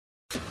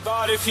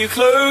But if you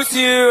close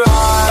your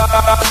eyes,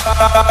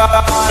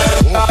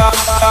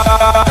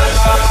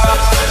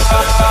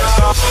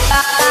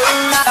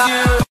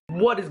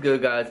 what is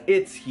good, guys?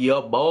 It's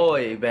your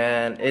boy,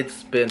 man.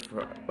 It's been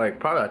like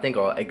probably I think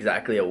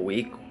exactly a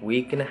week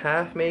and a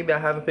half maybe I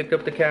haven't picked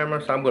up the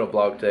camera, so I'm gonna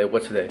vlog today.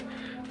 What's today?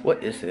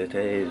 What is it?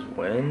 Today is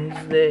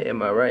Wednesday,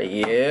 am I right?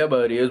 Yeah,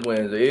 but it is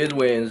Wednesday. It's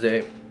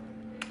Wednesday.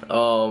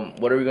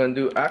 What are we gonna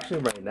do? Actually,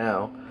 right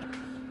now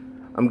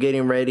I'm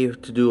getting ready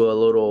to do a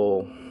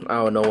little,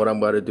 I don't know what I'm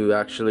about to do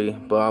actually,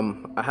 but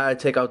I had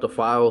to take out the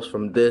files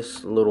from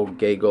this little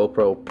gay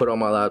GoPro, put on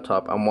my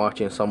laptop. I'm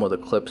watching some of the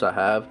clips I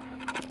have.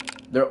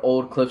 They're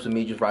old clips of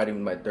me just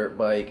riding my dirt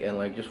bike and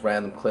like just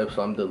random clips,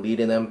 so I'm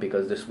deleting them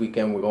because this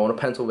weekend we're going to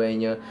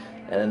Pennsylvania,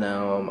 and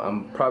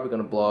I'm probably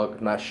gonna vlog,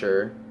 not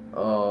sure.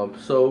 But of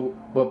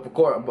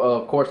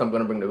course I'm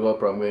gonna bring the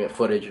GoPro. I'm gonna get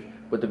footage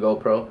with the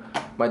GoPro.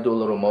 Might do a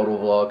little moto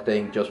vlog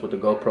thing just with the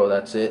GoPro.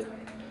 That's it.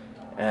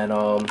 And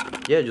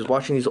yeah, just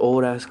watching these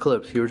old ass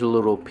clips. Here's a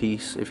little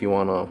piece if you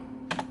wanna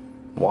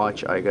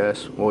watch, I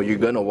guess. Well, you're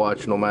gonna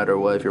watch no matter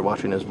what if you're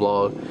watching this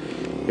vlog.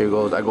 Here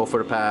goes. I go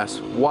for the pass.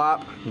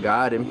 Whop,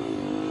 got him.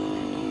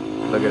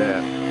 Look at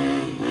that.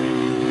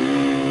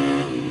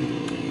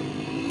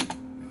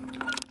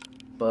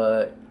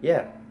 But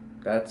yeah,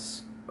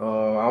 that's I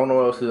don't know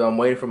what else to do. I'm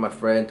waiting for my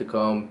friend to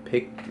come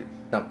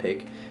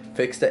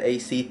fix the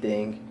AC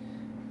thing,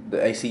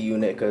 the AC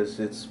unit, because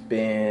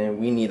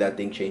we need that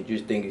thing changed.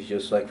 This thing is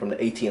just like from the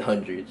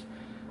 1800s,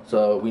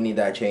 so we need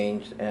that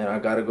changed. And I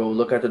gotta go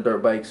look at the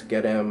dirt bikes,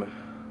 get them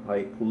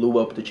like lube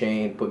up the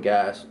chain, put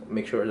gas,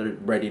 make sure they're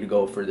ready to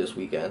go for this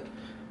weekend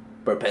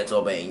for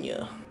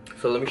Pennsylvania.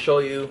 So let me show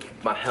you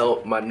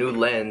my new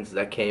lens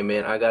that came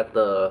in. I got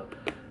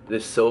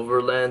this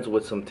silver lens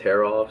with some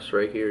tear-offs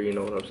right here, you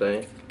know what I'm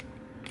saying?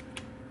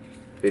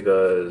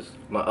 Because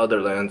my other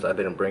lens, I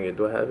didn't bring it.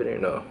 Do I have it here?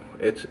 No.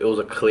 It was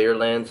a clear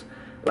lens.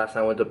 Last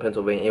time I went to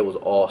Pennsylvania, it was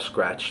all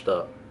scratched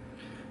up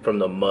from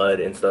the mud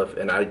and stuff,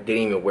 and I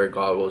didn't even wear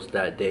goggles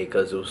that day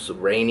because it was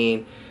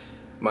raining.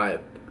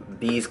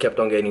 These kept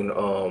on getting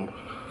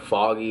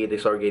foggy. They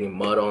started getting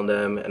mud on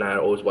them, and I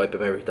always wipe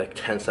them every like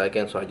 10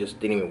 seconds, so I just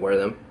didn't even wear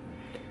them.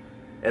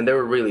 And they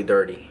were really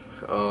dirty.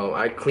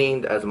 I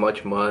cleaned as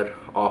much mud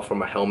off from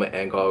my helmet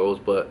and goggles,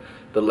 but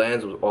the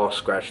lens was all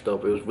scratched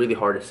up. It was really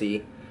hard to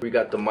see. We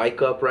got the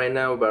mic up right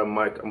now. I'm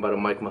about to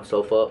mic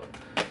myself up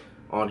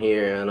on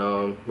here, and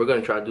we're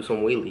gonna try to do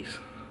some wheelies.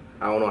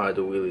 I don't know how to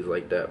do wheelies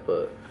like that,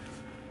 but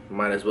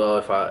might as well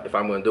if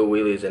I'm gonna do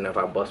wheelies, and if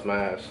I bust my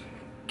ass,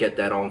 get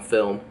that on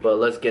film. But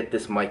let's get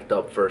this mic'd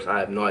up first. I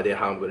have no idea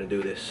how I'm gonna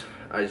do this.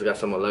 I just got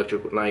some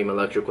electrical, not even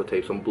electrical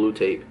tape, some blue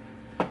tape,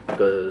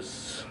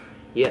 because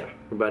yeah,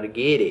 we're about to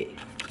get it.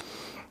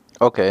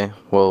 Okay,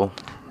 well,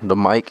 the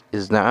mic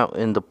is now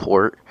in the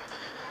port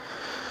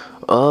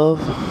of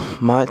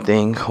my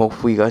thing.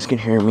 Hopefully you guys can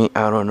hear me.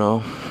 I don't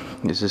know,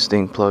 is this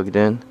thing plugged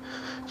in?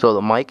 So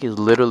the mic is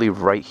literally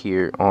right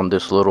here on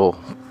this little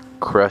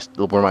crest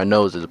where my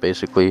nose is,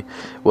 basically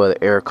where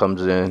the air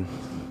comes in,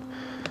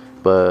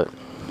 but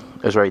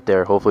it's right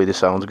there. Hopefully this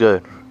sounds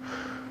good.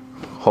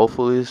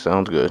 Hopefully this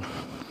sounds good.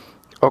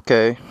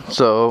 Okay,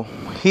 so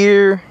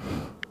here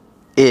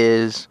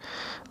is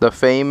the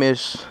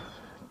famous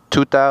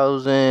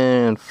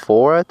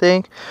 2004, I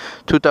think,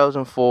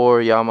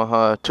 2004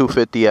 Yamaha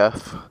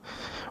 250F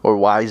or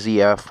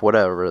YZF,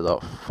 whatever the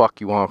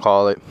fuck you want to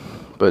call it.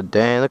 But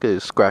dang, look at it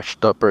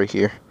scratched up right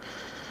here.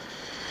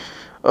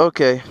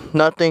 Okay,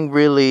 nothing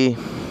really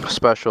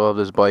special of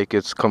this bike.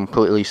 It's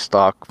completely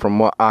stock from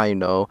what I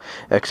know,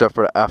 except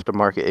for the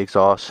aftermarket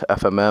exhaust,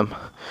 FMM.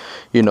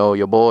 You know,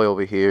 your boy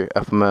over here,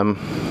 FMM,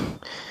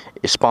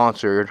 is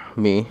sponsored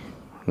me.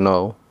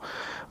 No,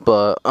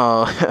 but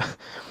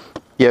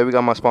yeah, we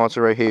got my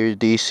sponsor right here,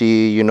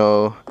 DC, you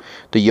know,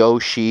 the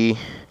Yoshi.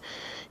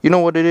 You know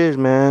what it is,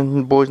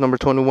 man. Boys number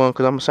 21,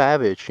 because I'm a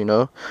savage, you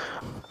know.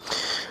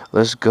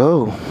 Let's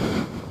go.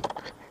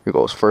 Here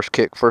goes first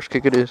kick. First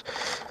kick it is.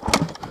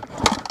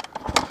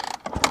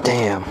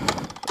 Damn.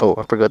 Oh,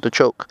 I forgot the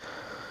choke.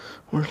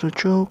 Where's the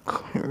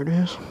choke? Here it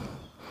is.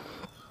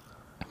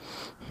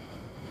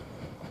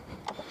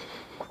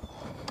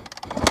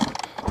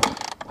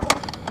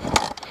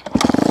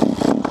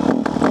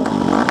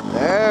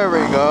 There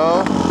we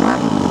go.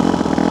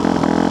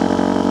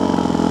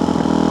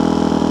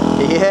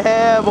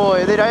 Yeah,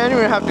 boy. I didn't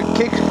even have to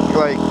kick,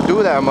 like,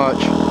 do that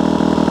much,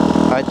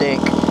 I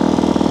think.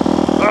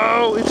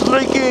 Oh, it's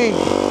leaking.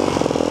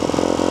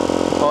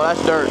 Oh,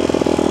 that's dirt.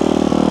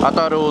 I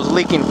thought it was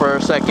leaking for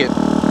a second.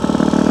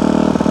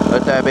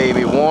 Let that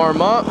baby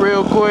warm up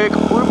real quick.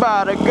 We're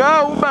about to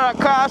go. We're about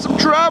to cause some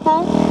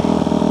trouble.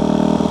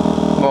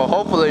 Well,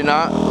 hopefully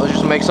not. Let's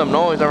just make some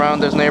noise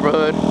around this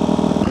neighborhood.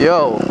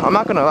 Yo, I'm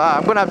not gonna lie.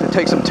 I'm gonna have to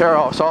take some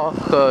tear-offs off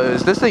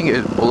because this thing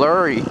is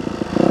blurry.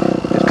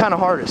 It's kind of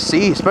hard to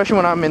see, especially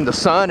when I'm in the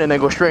sun and then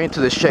go straight into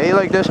the shade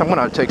like this. I'm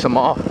gonna have to take some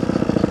off.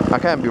 I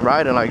can't be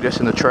riding like this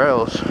in the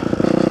trails.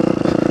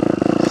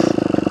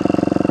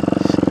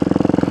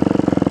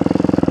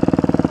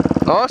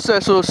 No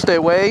sé si usted,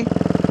 güey.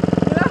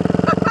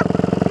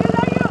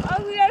 Mira, you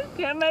ugly ass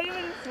camera. might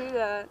even see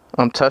that.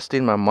 I'm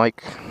testing my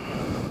mic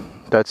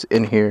that's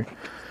in here.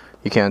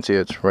 You can't see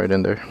it, it's right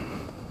in there.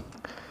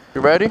 You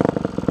ready?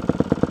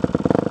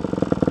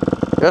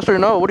 Yes or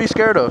no? What are you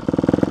scared of?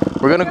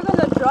 You're gonna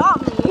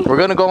drop me. We're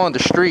gonna go on the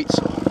streets.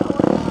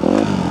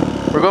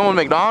 We're going to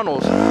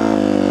McDonald's.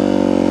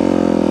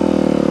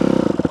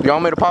 You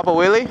want me to pop a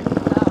wheelie?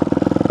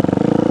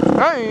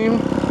 No. Hey.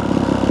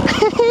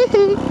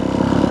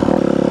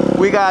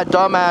 We got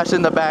dumbass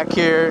in the back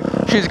here.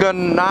 She's gonna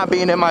not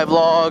be in my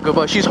vlog,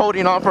 but she's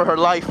holding on for her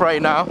life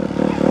right now.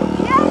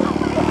 Yeah.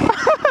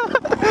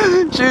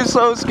 She's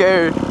so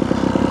scared.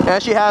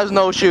 And she has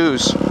no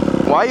shoes.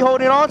 Why are you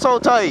holding on so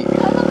tight?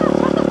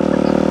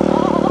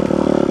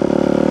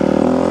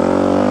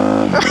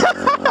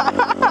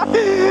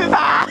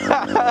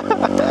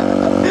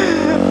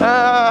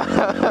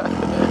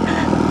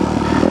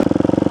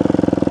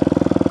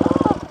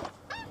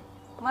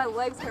 My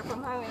legs hurt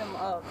from having him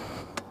up.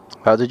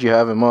 How did you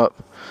have him up?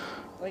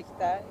 Like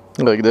that.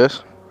 Like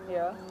this?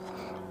 Yeah.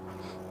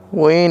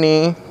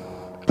 Weenie.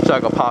 So I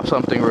can pop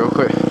something real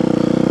quick.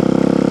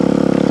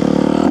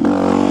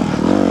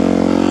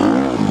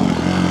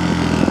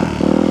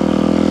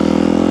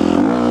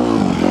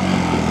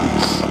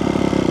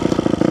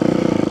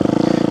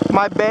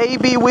 My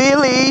baby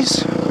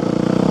wheelies.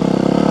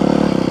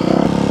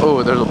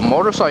 Oh, there's a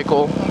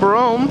motorcycle.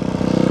 Broom.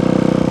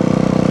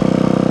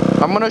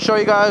 I'm gonna show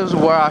you guys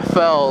where I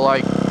fell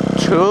like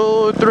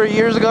 2-3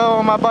 years ago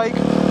on my bike.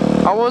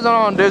 I wasn't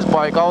on this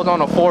bike, I was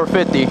on a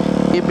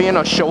 450. It being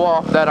a show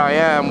off that I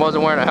am,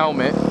 wasn't wearing a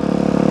helmet.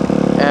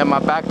 And my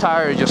back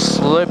tire just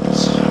slipped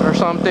or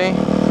something.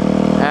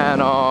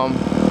 And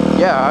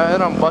yeah, I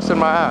ended up busting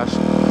my ass.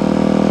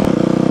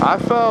 I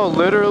fell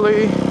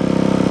literally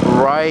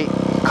right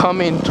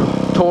coming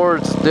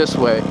towards this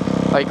way.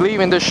 Like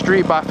leaving this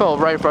street, but I fell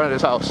right in front of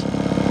this house.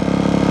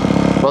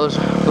 Well,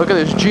 look at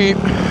this Jeep.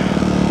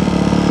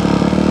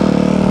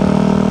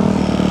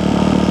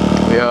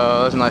 Yeah,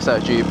 that's a nice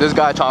ass Jeep. This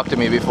guy talked to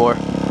me before.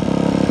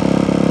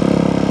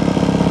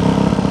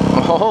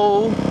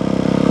 Oh.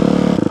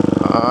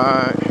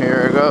 Alright,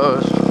 here it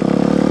goes.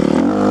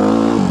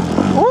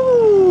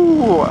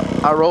 Woo!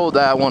 I rolled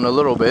that one a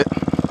little bit.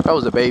 That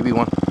was a baby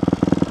one.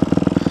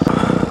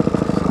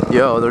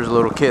 Yo, there's a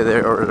little kid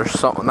there, or there's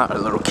something, not a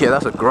little kid,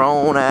 that's a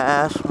grown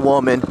ass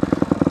woman.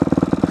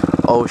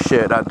 Oh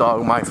shit, that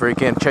dog might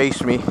freaking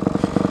chase me.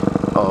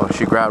 Oh,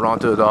 she grabbed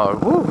onto the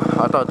dog. Woo,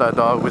 I thought that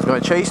dog was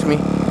gonna chase me.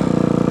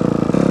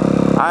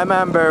 I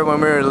remember when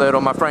we were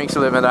little, my Franks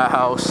lived in that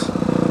house.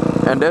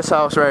 And this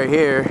house right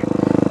here,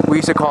 we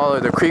used to call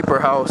it the creeper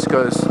house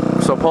because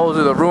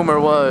supposedly the rumor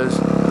was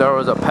there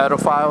was a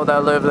pedophile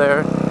that lived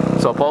there.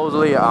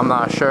 Supposedly, I'm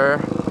not sure.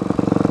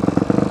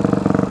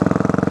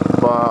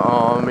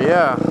 But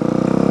yeah.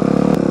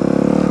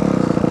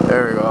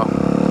 There we go.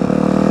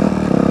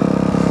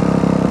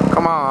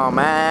 Come on,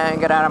 man,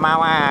 get out of my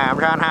way. I'm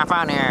trying to have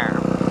fun here.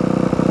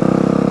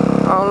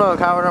 Oh look,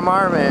 Howard and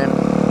Marvin.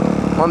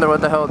 Wonder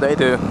what the hell they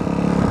do.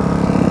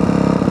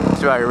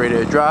 Are you ready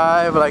to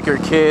drive like your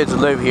kids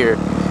live here?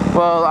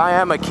 Well, I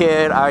am a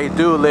kid, I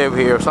do live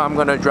here, so I'm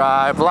gonna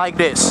drive like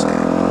this.